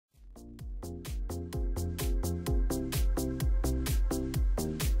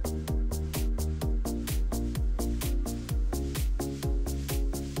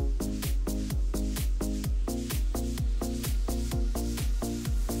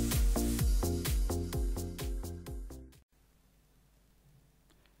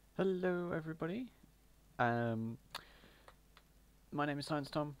Hello everybody, um, my name is Science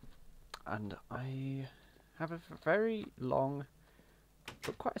Tom and I have a very long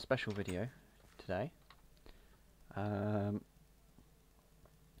but quite a special video today. Um,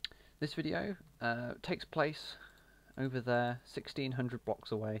 this video takes place over there 1600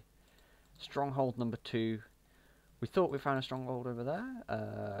 blocks away, Stronghold number 2. We thought we found a stronghold over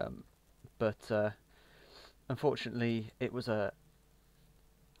there, but unfortunately it was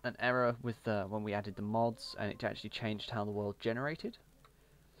an error with when we added the mods, and it actually changed how the world generated.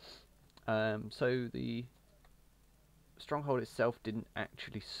 So the stronghold itself didn't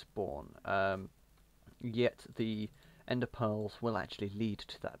actually spawn, yet the ender pearls will actually lead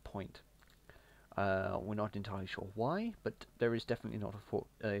to that point. We're not entirely sure why, but there is definitely not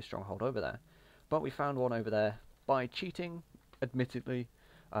a stronghold over there. But we found one over there by cheating, admittedly,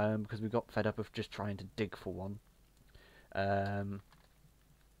 because we got fed up of just trying to dig for one.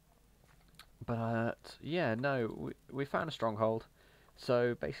 But yeah, no, we found a stronghold.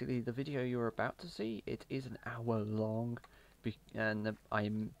 So basically, the video you're about to see, it is an hour long, and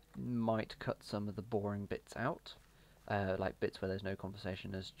I might cut some of the boring bits out, like bits where there's no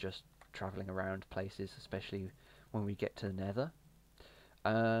conversation, as just travelling around places, especially when we get to the Nether.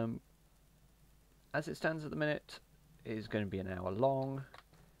 As it stands at the minute, it is going to be an hour long,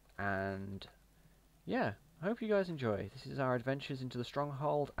 and yeah, I hope you guys enjoy. This is our adventures into the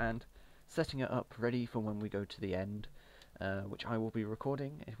stronghold and setting it up ready for when we go to the end. Which I will be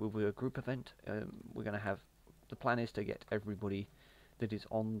recording. It will be a group event. We're going to have, the plan is to get everybody that is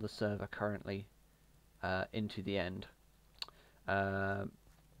on the server currently into the end. Yeah,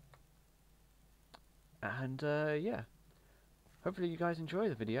 hopefully you guys enjoy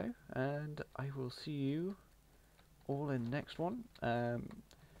the video, and I will see you all in the next one.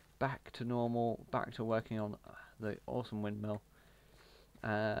 Back to normal, back to working on the awesome windmill.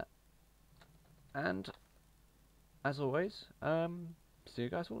 And as always, see you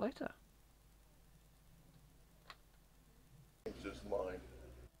guys all later. It's just mine.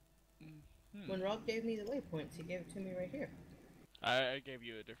 When Rob gave me the waypoints, he gave it to me right here. I gave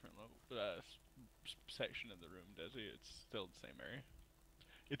you a different section of the room, Desi. It's still the same area.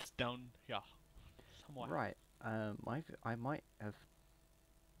 It's down here, somewhere. Right. I might have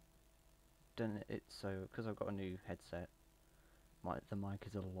done it so because I've got a new headset. The mic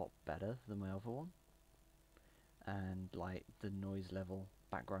is a lot better than my other one, and like the noise level,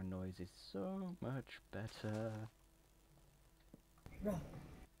 background noise is so much better. Rob.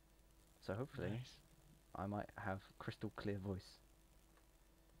 So hopefully, Nice. I might have crystal clear voice.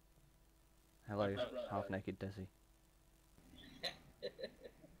 Hello, half-naked Desi.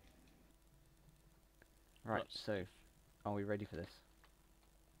 Right, so are we ready for this?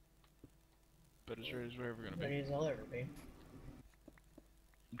 But as ready as we're ever gonna be. Ready as I'll ever be.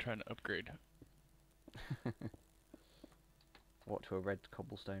 I'm trying to upgrade. What, to a red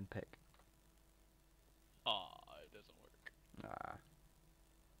cobblestone pick? It doesn't work. Ah.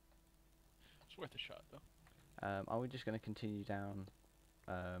 It's worth a shot though. Are we just going to continue down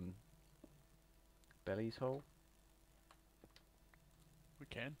Belly's hole? We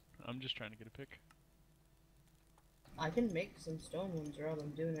can. I'm just trying to get a pick. I can make some stone ones, Rob.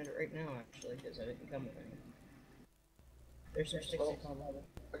 I'm doing it right now, actually, because I didn't come with any. There's some sticks I call level.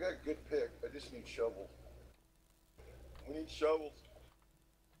 I got a good pick. I just need shovels. We need shovels.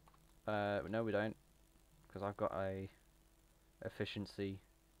 No we don't, because I've got a efficiency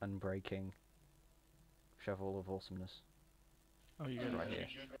unbreaking shovel of awesomeness. Oh, you got it right here.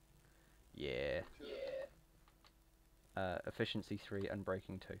 Yeah. Efficiency 3,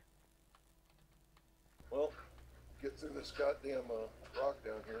 unbreaking 2. Well, get through this goddamn rock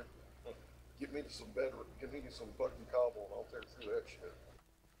down here. Get me to some bedrock. Get me to some fucking cobble, and I'll tear through that shit.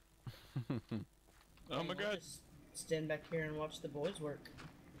 Oh my god. Just stand back here and watch the boys work.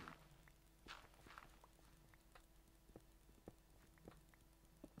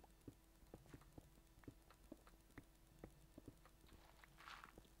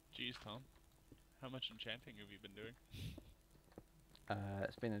 Jeez, Tom. How much enchanting have you been doing?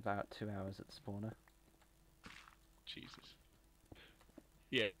 It's been about 2 hours at the spawner. Jesus.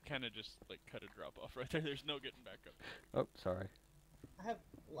 Yeah, kind of just like cut a drop off right there. There's no getting back up. Oh, sorry. I have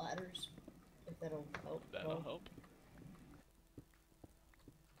ladders, if that'll help. That'll help.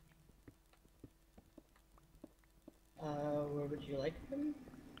 Where would you like them?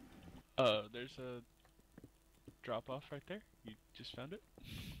 There's a drop off right there. You just found it.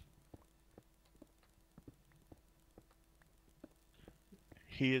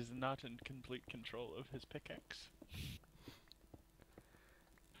 He is not in complete control of his pickaxe.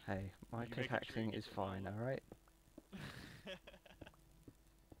 Hey, my You making sure pickaxing you is get the fine, model? alright?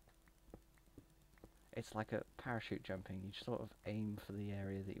 it's like a parachute jumping. You just sort of aim for the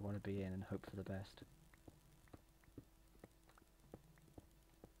area that you want to be in and hope for the best.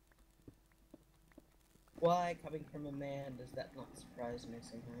 Why, coming from a man, does that not surprise me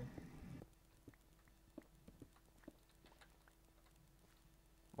somehow?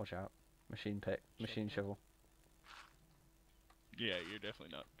 Watch out. Machine pick. Machine shovel. Yeah, you're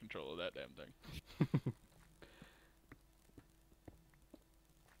definitely not in control of that damn thing.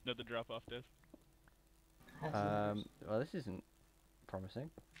 Another drop off, Des. Well, this isn't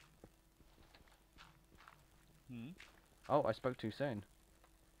promising. Hmm? Oh, I spoke too soon.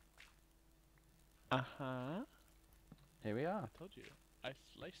 Uh-huh. Here we are. I told you. I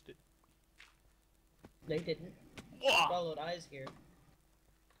sliced it. They didn't. Wah! Followed eyes here.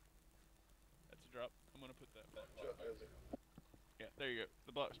 That's a drop. I'm gonna put that block Shut back. Desi. Yeah, there you go.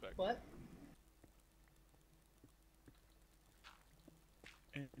 The block's back. What?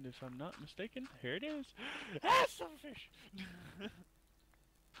 And if I'm not mistaken, here it is. Ah, silverfish!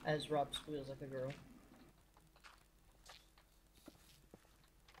 As Rob squeals like a girl.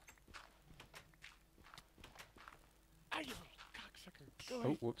 Ah, you little cocksucker. Go Oh,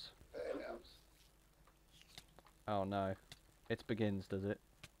 away. whoops. And Oh no. It begins, does it?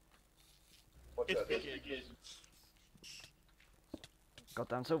 what's It's that? big Desi? again.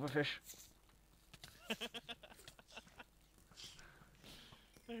 Goddamn silverfish.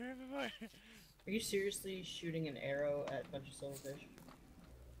 They're everywhere. Are you seriously shooting an arrow at a bunch of silverfish?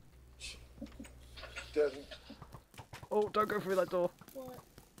 Desi. Oh, don't go through that door. What?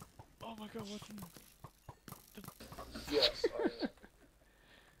 Oh my god, what's in Yes,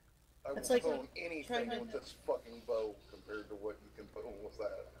 I will That's like bone anything trying to- with this fucking bow compared to what you can bone with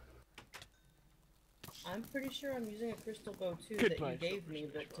that. I'm pretty sure I'm using a crystal bow too Goodbye, that you gave me,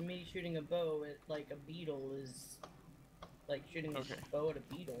 silverfish but to bug. me shooting a bow at like a beetle is like shooting Okay. a bow at a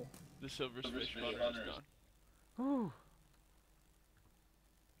beetle. the silverfish runner is gone? Ooh.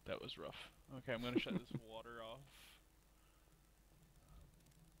 That was rough. Okay, I'm gonna shut this water off.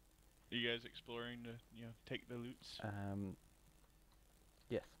 Are you guys exploring to, take the loots?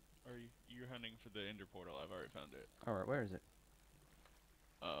 Yes. Or you're hunting for the ender portal? I've already found it. Alright, where is it?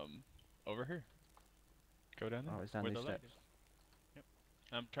 Over here. Go down there. Oh, it's down where these the light steps. is. Yep.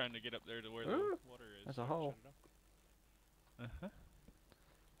 I'm trying to get up there to where Ooh, the water is. there's so a I can hole. shut it off.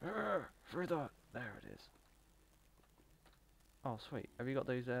 Uh-huh. Through that. There it is. Oh, sweet. Have you got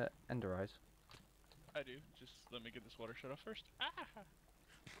those ender eyes? I do. Just let me get this water shut off first. Ah!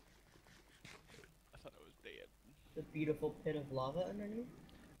 I thought I was dead. The beautiful pit of lava underneath.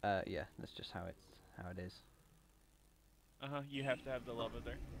 Yeah, that's just how it is. Uh-huh, you have to have the lava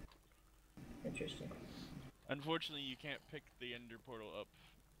there. Interesting. Unfortunately, you can't pick the ender portal up.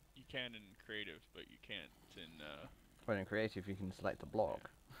 You can in creative, but you can't in, Well, in creative, you can select the block.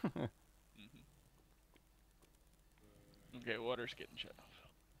 Okay, water's getting shut off.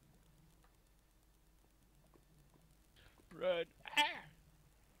 Run! Ah!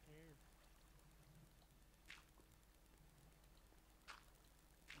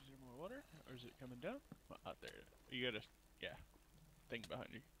 Is there more water? Or is it coming down? Well, out there. You got a, thing behind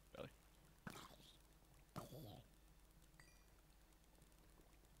you, belly.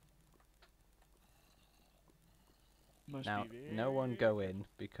 Must Now, be no one very go careful. in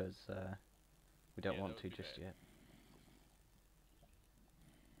because we don't Yeah, want that to would be just bad. yet.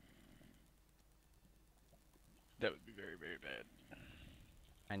 That would be very, very bad.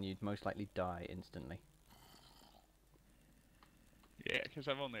 And you'd most likely die instantly. Yeah, because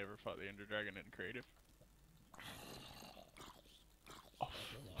I've only ever fought the Ender Dragon in creative.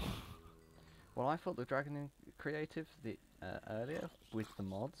 Well, I fought the dragon in creative earlier with the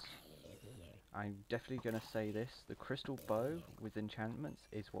mods. I'm definitely going to say this. The crystal bow with enchantments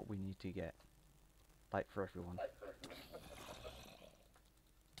is what we need to get. Like, for everyone.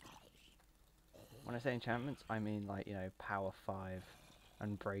 When I say enchantments, I mean, like, you know, power 5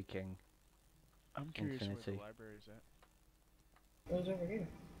 and breaking. I'm curious where Infinity. the library's at. It was over here.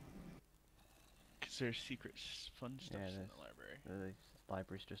 Because there's secret fun stuff Yeah, in there's- the library. The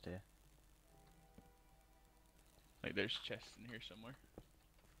library's just here. Like there's chests in here somewhere.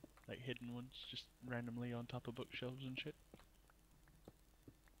 Like hidden ones, just randomly on top of bookshelves and shit.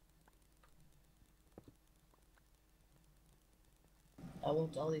 I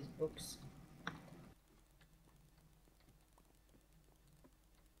want all these books.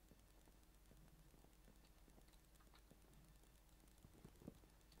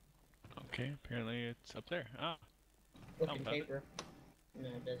 Okay, apparently it's up there. Ah, Looking found it. paper. No,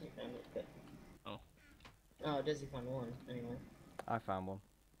 Desi found it, but. Oh. Oh, Desi found one, anyway. I found one.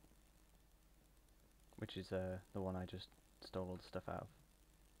 Which is the one I just stole all the stuff out of.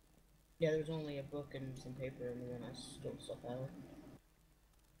 Yeah, there's only a book and some paper, and then I stole stuff out.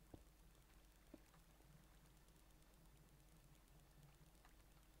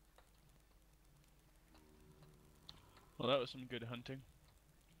 Well, that was some good hunting.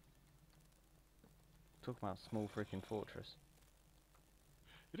 Talk about small freaking fortress.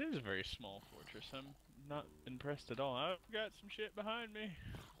 It is a very small fortress. I'm not impressed at all. I've got some shit behind me.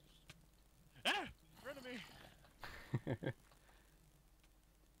 Ah! In front of me!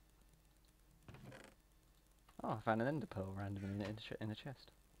 Oh, I found an ender pearl randomly in a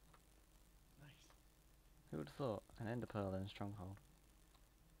chest. Nice. Who would have thought? An ender pearl in a stronghold.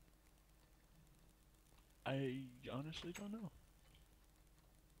 I honestly don't know.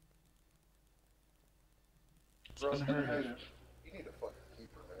 It's Russ, unheard of. you need a fucking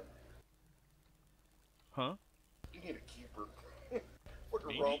keeper, man. Huh? You need a keeper. Fucking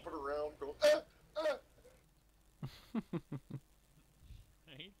Me? romping around, going, ah!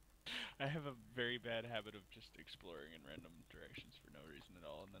 I have a very bad habit of just exploring in random directions for no reason at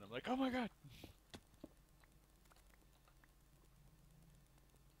all, and then I'm like, oh my god!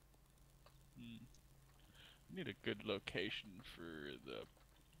 I need a good location for the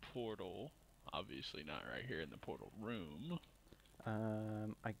portal. Obviously not right here in the portal room.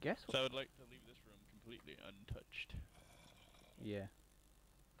 I guess. So I would like to leave this room completely untouched. Yeah.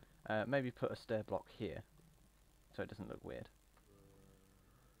 Maybe put a stair block here, so it doesn't look weird.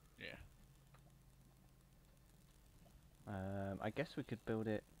 Yeah. I guess we could build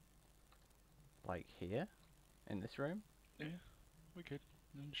it like here, in this room. Yeah, we could.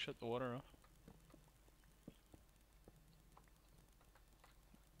 And shut the water off.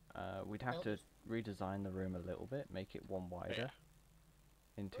 We'd have to redesign the room a little bit, make it one wider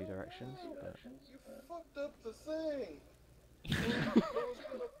in two directions. But You fucked up the thing. I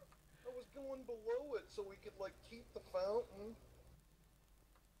was going below it so we could like keep the fountain.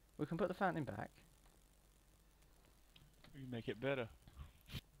 we can put the fountain back. We can make it better.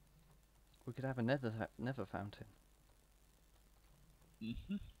 We could have a nether fountain.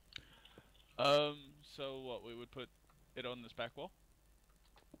 So what, we would put it on this back wall?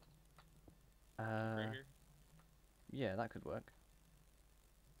 Right here? Yeah, that could work.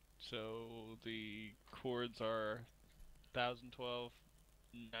 So the chords are 1012,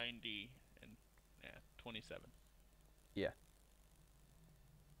 90, and 27. Yeah.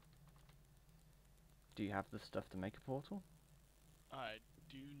 Do you have the stuff to make a portal? I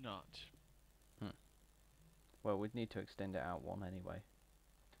do not. Well, we'd need to extend it out one anyway.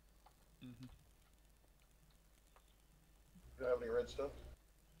 Do you have any redstone?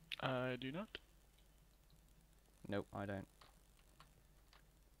 I do not. Nope, I don't.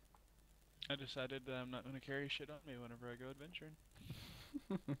 I decided that I'm not going to carry shit on me whenever I go adventuring.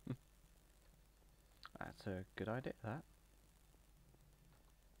 That's a good idea, that.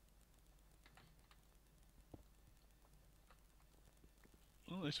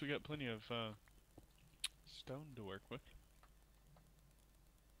 Well, at least we got plenty of stone to work with.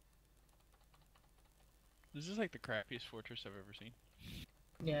 This is like the crappiest fortress I've ever seen.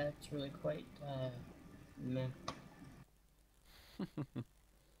 Yeah, it's really quite, meh.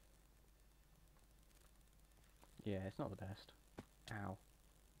 Yeah, it's not the best. Ow.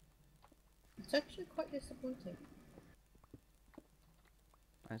 It's actually quite disappointing.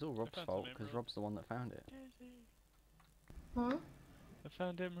 And it's all Rob's found fault, some because emerald. Rob's the one that found it. Huh? I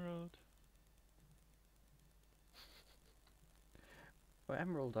found emerald. Well,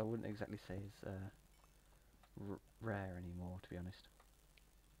 emerald I wouldn't exactly say is rare anymore, to be honest.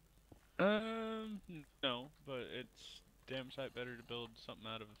 No, but it's damn sight better to build something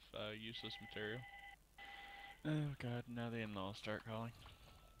out of useless material. Oh god, now the in-laws start calling.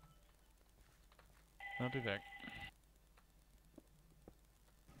 I'll be back.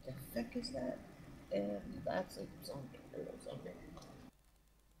 The heck is that? And that's a zombie, little zombie.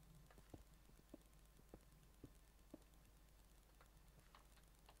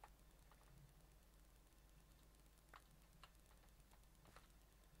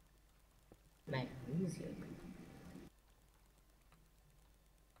 Magnesium.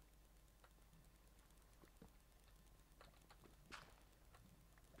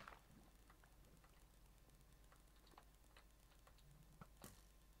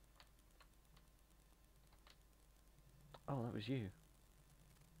 Oh, that was you.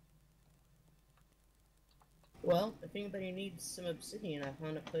 Well, if anybody needs some obsidian, I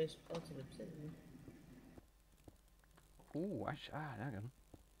found a place with lots of obsidian. Ooh, actually, hang on.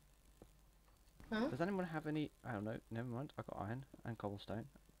 Huh? Does anyone have any... I don't know, never mind, I got iron and cobblestone.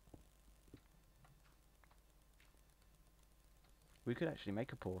 We could actually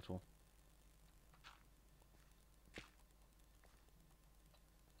make a portal.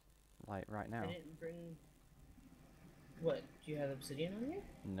 like right I now. didn't bring. What? Do you have obsidian on you?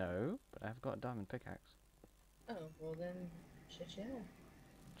 No, but I've got a diamond pickaxe. Oh, well then, shit, yeah.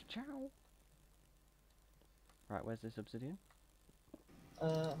 Ciao. Right, where's this obsidian?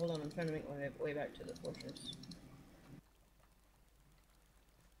 Hold on, I'm trying to make my way back to the fortress.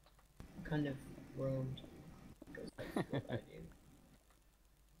 Kind of roamed, because that's what I do.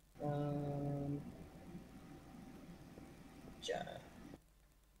 Ja.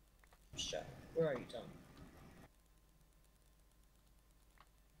 Where are you, Tom?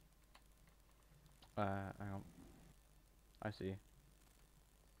 Hang on. I see you.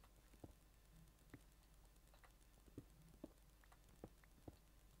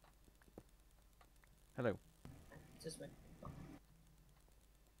 Hello. It's this way.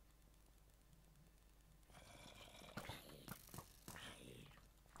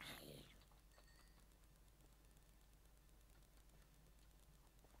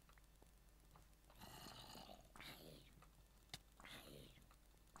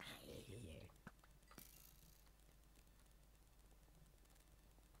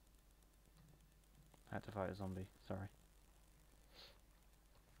 I had to fight a zombie, sorry.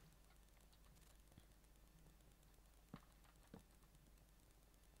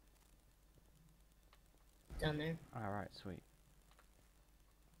 Down there. Alright, sweet.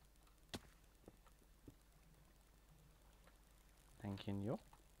 Thanking you.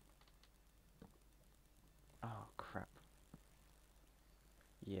 Oh, crap.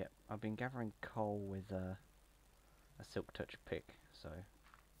 Yep, I've been gathering coal with a silk touch pick, so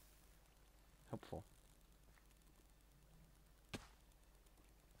helpful.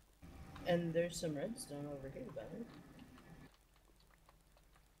 And there's some redstone over here, buddy.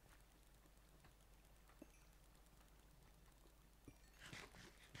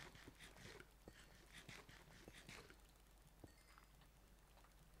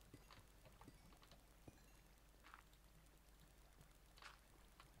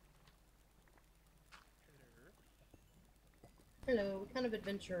 Hello, we kind of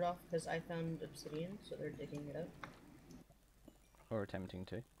adventured off because I found obsidian, so they're digging it up. Or attempting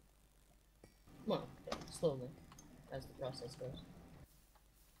to. Well, yeah, slowly, as the process goes.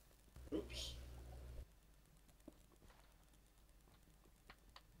 Oops.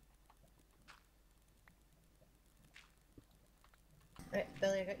 Alright,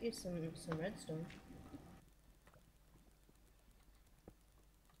 Belly, I got you some redstone.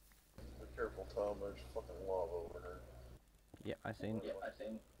 Be careful, Tom. There's fucking lava over here. Yep, I seen. I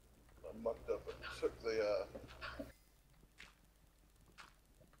mucked up and took the,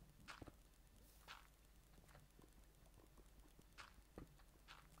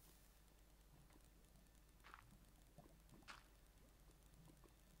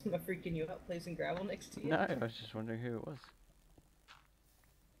 Am I freaking you out placing gravel next to you? No, I was just wondering who it was.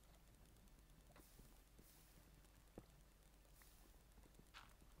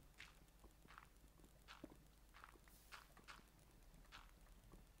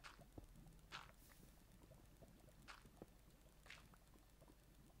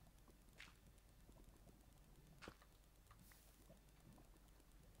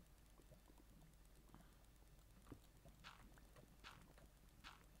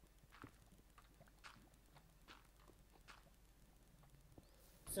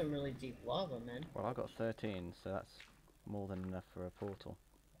 Some really deep lava, man. Well, I got 13, so that's more than enough for a portal.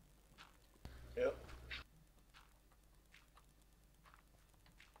 yep.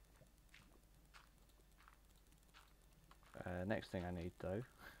 Next thing I need, though.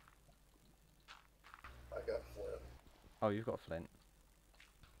 I got flint. Oh, you've got flint.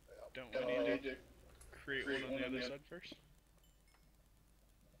 Don't we need to create one on the other side first?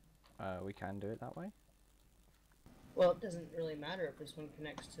 We can do it that way. Well, it doesn't really matter if this one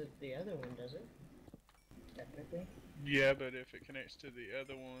connects to the other one, does it? Technically. Yeah, but if it connects to the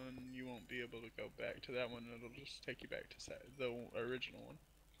other one, you won't be able to go back to that one. It'll just take you back to the original one.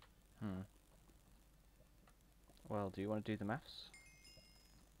 Hmm. Well, do you want to do the maths?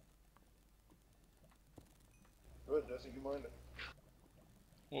 Go ahead, Jesse. You mind it?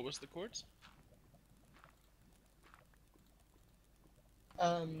 What was the chords?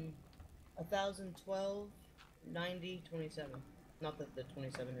 1012, 90, 27. Not that the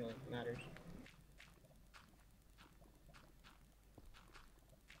 27 really matters.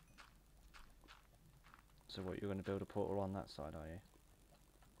 So what, you're going to build a portal on that side, are you?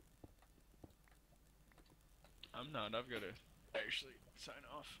 I'm not. I've got to actually sign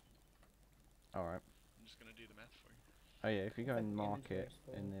off. Alright. I'm just gonna do the math for you. Oh yeah, if you go Fuck and the mark it inventory's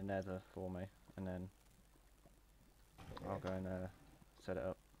full. in the nether for me, and then I'll go and set it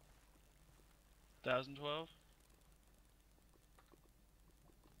up. 1012.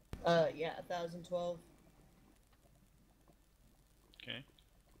 Yeah, 1012, Okay.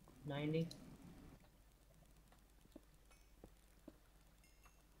 90,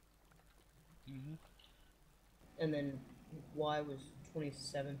 Mm-hmm. and then Y was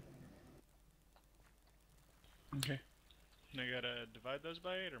 27. Okay. And I gotta divide those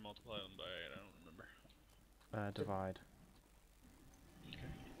by 8 or multiply them by 8, I don't remember. Divide.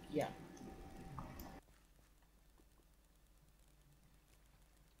 Okay. Yeah.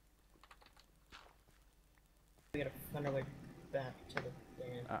 We gotta find our way back to the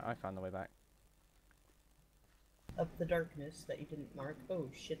van. I found the way back. Up the darkness that you didn't mark. Oh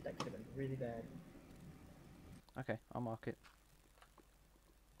shit, that could have been really bad. Okay, I'll mark it.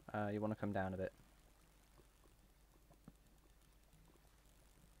 You want to come down a bit.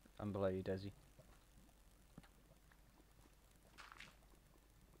 I'm below you, Desi.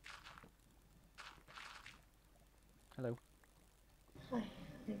 Hello. Hi,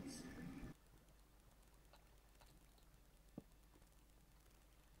 thanks.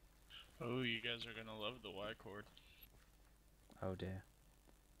 Oh, you guys are gonna love the Y chord. Oh dear.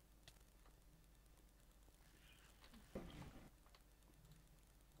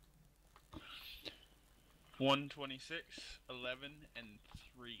 126, 11, and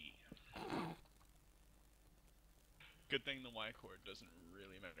 3. Good thing the Y chord doesn't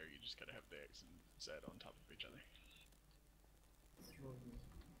really matter. You just gotta have the X and Z on top of each other.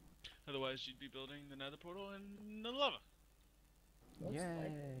 Otherwise, you'd be building the nether portal in the lava.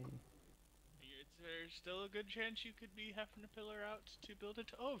 Yay! There's still a good chance you could be having a pillar out to build it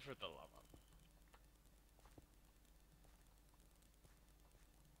over the lava.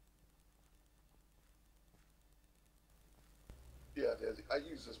 Yeah, Desi, I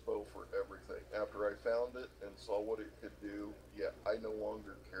use this bow for everything. After I found it and saw what it could do, yeah, I no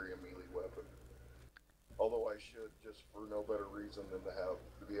longer carry a melee weapon. Although I should, just for no better reason than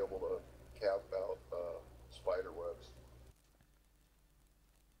to be able to cap out spider webs.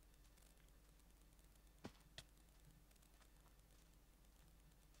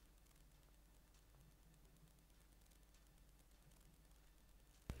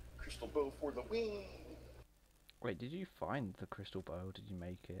 Crystal bow for the win. Wait, did you find the crystal bow or did you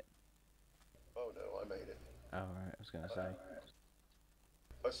make it? Oh no, I made it. Oh right, I was gonna say.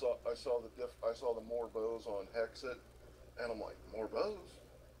 I saw the more bows on Hexit, and I'm like, more bows?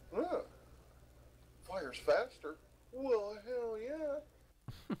 Yeah. Fires faster? Well, hell yeah.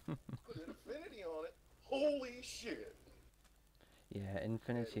 Put an infinity on it. Holy shit. Yeah,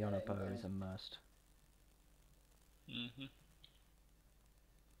 infinity on a bow is a must. Mm-hmm.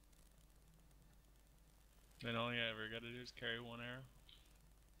 Then all you ever gotta do is carry one arrow.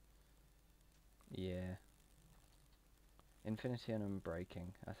 Yeah. Infinity and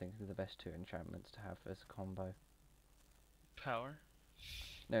Unbreaking, I think, are the best two enchantments to have as a combo. Power?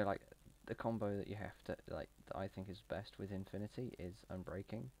 No, like, the combo that you have to, like, that I think is best with Infinity is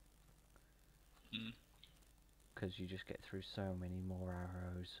Unbreaking. Mm. Because you just get through so many more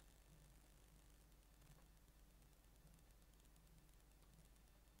arrows.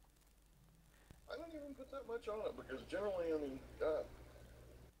 I don't even put that much on it because generally, I mean, God.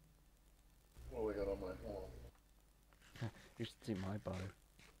 What do we got on my horn? You should see my bow.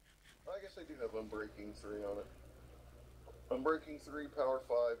 I guess I do have Unbreaking 3 on it. Unbreaking 3, Power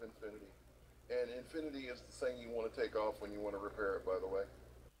 5, Infinity. And Infinity is the thing you want to take off when you want to repair it, by the way.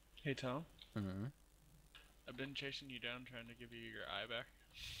 Hey Tom, Mm-hmm. I've been chasing you down trying to give you your eye back.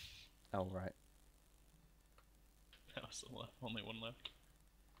 Oh, right. That was the only one left.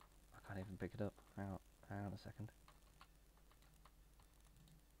 I can't even pick it up. Hang on a second.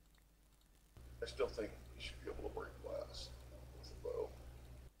 I still think you should be able to break glass with a bow.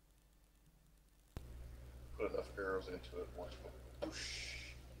 Put enough arrows into it, watch it. Whoosh.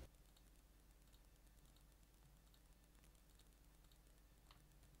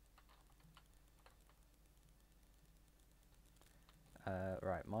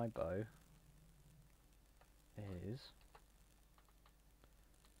 Right, my bow is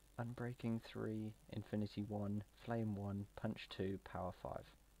Unbreaking 3, Infinity 1, Flame 1, Punch 2, Power 5.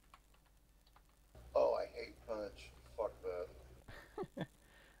 Oh, I hate punch. Fuck that.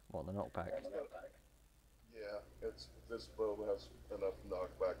 What, the knockback? Yeah, this bow has enough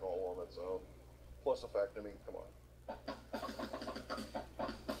knockback all on its own. Plus the fact, I mean, come on.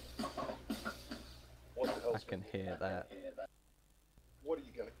 What the I hell's can hear that.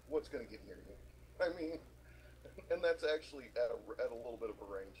 What's gonna get near you? I mean, and that's actually at a little bit of a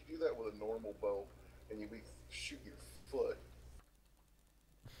range. You do that with a normal bow, and you be shoot your foot.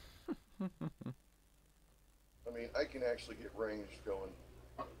 I mean, I can actually get range going.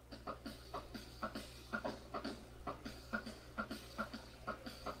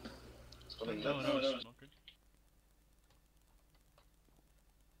 someone else smoking.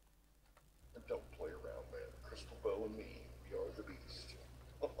 And don't play around, man. Crystal Bow and me, we are the beast.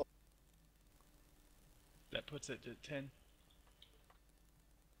 That puts it to 10.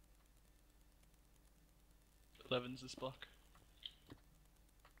 11's this block.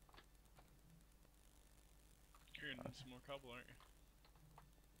 You're gonna need some more cobble, aren't you?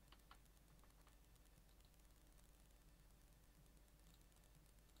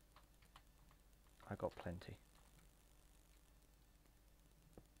 I got plenty.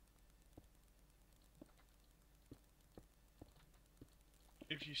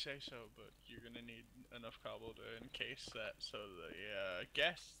 If you say so, but you're gonna need enough cobble to encase that so the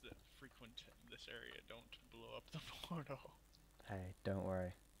guests that frequent this area don't blow up the portal. Hey, don't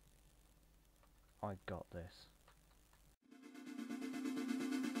worry. I got this.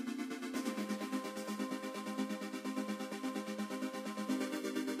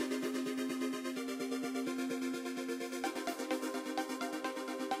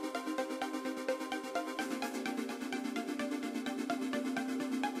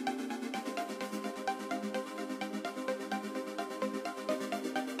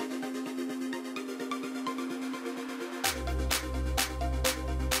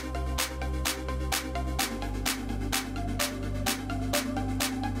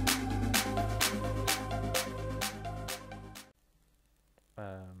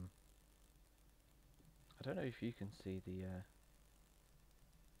 I don't know if you can see the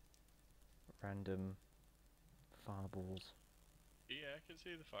random fireballs. Yeah, I can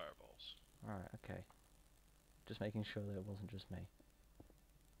see the fireballs. Right, okay. Just making sure that it wasn't just me.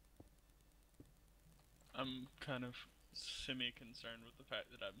 I'm kind of semi-concerned with the fact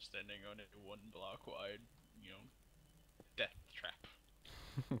that I'm standing on a 1 block wide, death trap.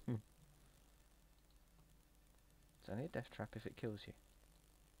 It's only a death trap if it kills you.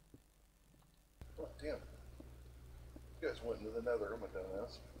 Oh, damn. You guys went into the nether, I'm a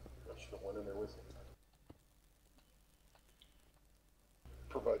dumbass. I should have went in there with you.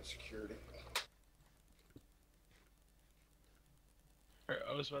 Provide security.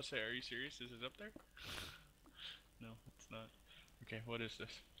 I was about to say, are you serious? Is it up there? No, it's not. Okay, what is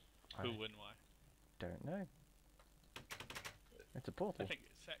this? Who, I when, why? don't know. It's a portal. I think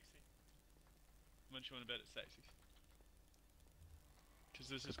it's sexy. How much you want to bet it's sexy? Because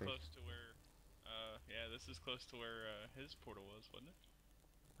this is Could be. close to where, yeah, this is close to where his portal was, wasn't it?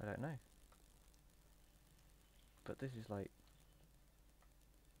 I don't know. But this is like...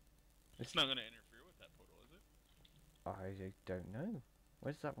 It's not going to interfere with that portal, is it? I don't know.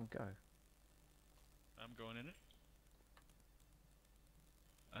 Where does that one go? I'm going in it.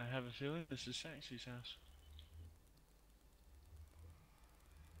 I have a feeling this is Sexy's house.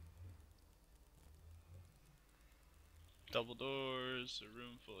 Double doors, a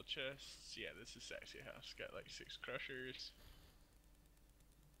room full of chests. Yeah, this is Sexy house. Got like 6 crushers.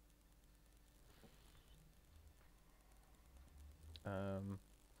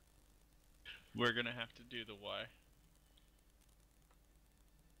 We're gonna have to do the Y.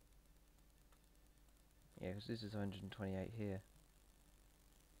 Yeah, because this is 128 here.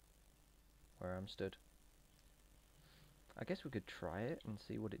 Where I'm stood. I guess we could try it and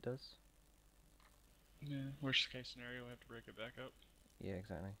see what it does. Yeah. Worst case scenario, we have to break it back up. Yeah,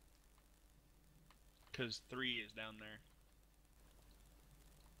 exactly. Because 3 is down there.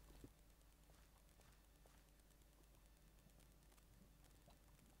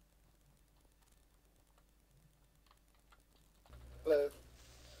 Hello.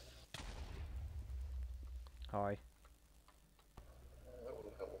 Hi. That was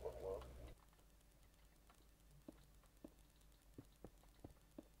a hell of a blow.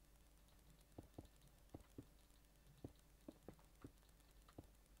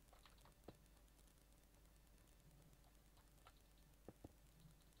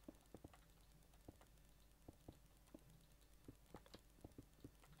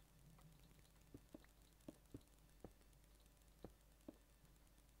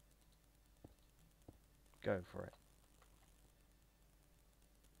 Go for it.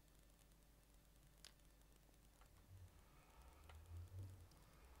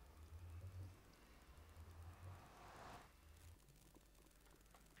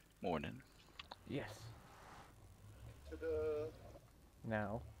 Morning. Yes. Ta-da!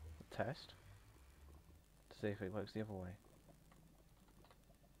 Now, test. To see if it works the other way.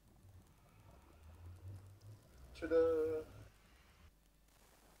 Ta-da!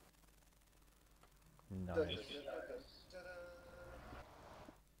 Nice. Ta-da!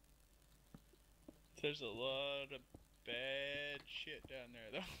 There's a lot of bad shit down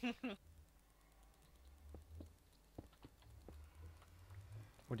there, though.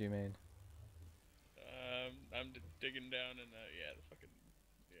 What do you mean? I'm digging down and yeah, the fucking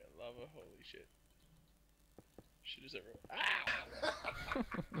lava. Holy shit! Shit is everywhere. Ow!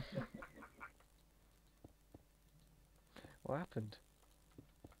 What happened?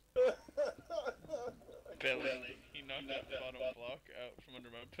 Belly. He knocked that bottom block out from under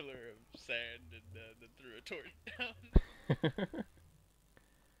my pillar of sand and then threw a torch down.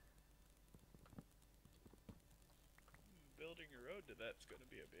 Building a road to that's gonna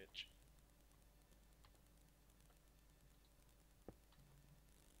be a bitch.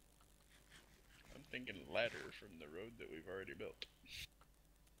 I'm thinking ladder from the road that we've already built.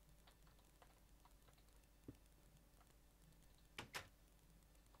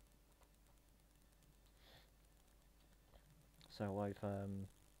 So I've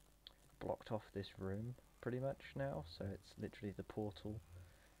blocked off this room pretty much now, so it's literally the portal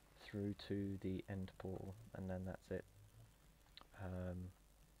through to the end portal, and then that's it.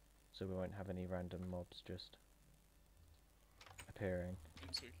 So we won't have any random mobs just appearing.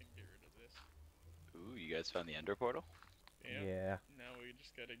 So we can get rid of this. Ooh, you guys found the ender portal? Yep. Yeah. Now we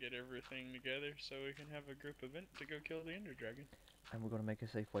just gotta get everything together so we can have a group event to go kill the ender dragon. And we're going to make a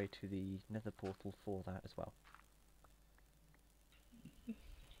safe way to the nether portal for that as well.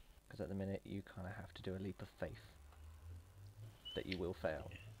 Because at the minute you kind of have to do a leap of faith that you will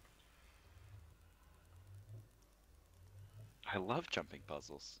fail. I love jumping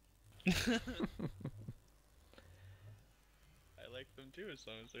puzzles. I like them too, as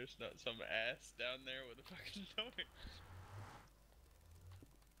long as there's not some ass down there with a fucking torch.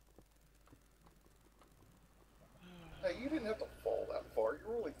 Hey, you didn't have to fall that far.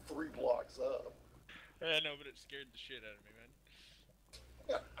 You're only 3 blocks up. I know, but it scared the shit out of me, man.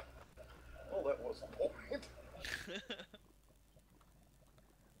 Well, that was the point.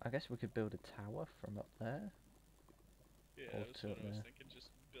 I guess we could build a tower from up there. Yeah, Or that's to what I was there. thinking. Just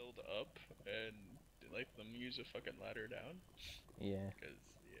build up and let them use a fucking ladder down. Yeah. Because,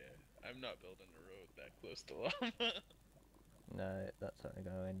 yeah, I'm not building a road that close to lava. No, that's only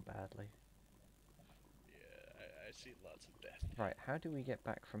going to end badly. Yeah, I see lots of death. Right, how do we get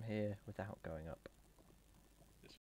back from here without going up?